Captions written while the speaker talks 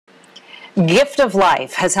Gift of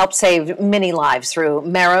Life has helped save many lives through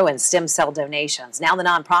marrow and stem cell donations. Now the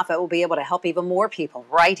nonprofit will be able to help even more people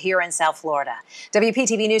right here in South Florida.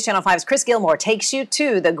 WPTV News Channel 5's Chris Gilmore takes you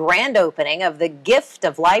to the grand opening of the Gift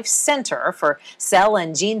of Life Center for Cell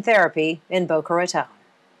and Gene Therapy in Boca Raton.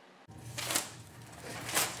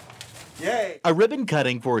 Yay. A ribbon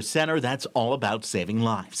cutting for a center that's all about saving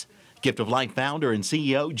lives. Gift of Life founder and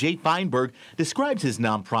CEO Jay Feinberg describes his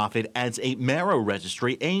nonprofit as a marrow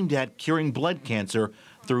registry aimed at curing blood cancer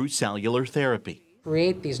through cellular therapy.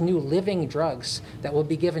 Create these new living drugs that will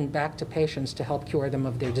be given back to patients to help cure them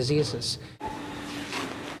of their diseases.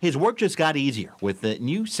 His work just got easier with the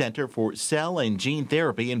new Center for Cell and Gene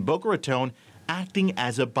Therapy in Boca Raton acting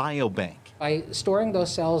as a biobank. By storing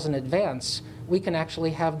those cells in advance, we can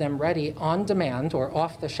actually have them ready on demand or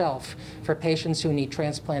off the shelf for patients who need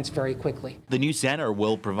transplants very quickly. The new center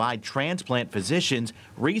will provide transplant physicians,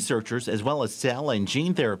 researchers, as well as cell and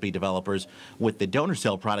gene therapy developers with the donor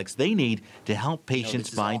cell products they need to help patients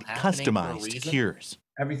find customized cures.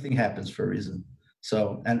 Everything happens for a reason.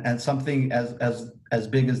 So, and something as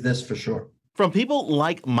big as this for sure. From people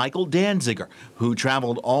like Michael Danziger, who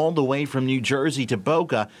traveled all the way from New Jersey to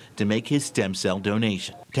Boca to make his stem cell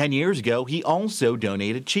donation. 10 years ago, he also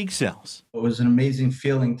donated cheek cells. It was an amazing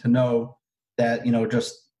feeling to know that,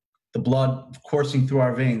 just the blood coursing through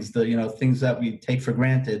our veins, the, things that we take for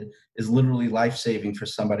granted is literally life-saving for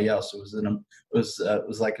somebody else. It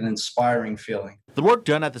was like an inspiring feeling. The work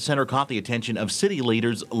done at the center caught the attention of city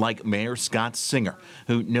leaders like Mayor Scott Singer,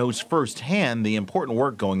 who knows firsthand the important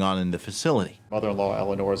work going on in the facility. Mother-in-law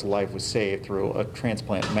Eleanor's life was saved through a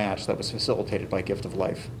transplant match that was facilitated by Gift of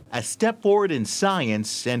Life. A step forward in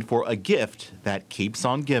science and for a gift that keeps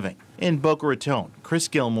on giving. In Boca Raton, Chris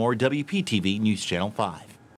Gilmore, WPTV News Channel 5.